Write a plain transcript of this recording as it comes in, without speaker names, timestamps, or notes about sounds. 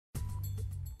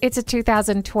It's a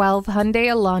 2012 Hyundai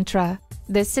Elantra.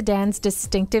 This sedan's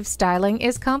distinctive styling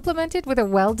is complemented with a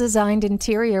well-designed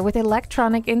interior with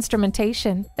electronic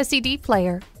instrumentation, a CD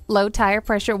player, low tire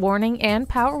pressure warning, and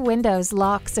power windows,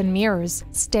 locks, and mirrors.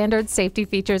 Standard safety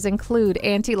features include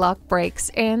anti-lock brakes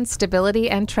and stability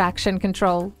and traction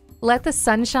control. Let the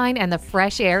sunshine and the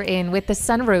fresh air in with the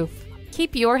sunroof.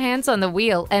 Keep your hands on the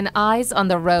wheel and eyes on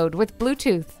the road with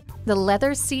Bluetooth. The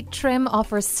leather seat trim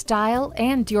offers style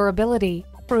and durability.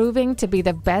 Proving to be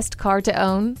the best car to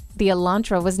own, the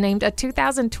Elantra was named a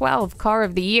 2012 Car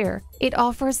of the Year. It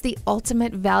offers the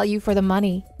ultimate value for the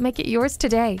money. Make it yours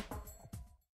today.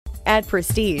 At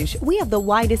Prestige, we have the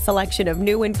widest selection of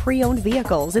new and pre-owned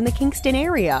vehicles in the Kingston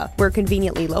area. We're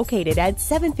conveniently located at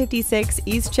 756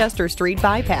 East Chester Street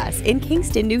Bypass in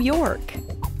Kingston, New York.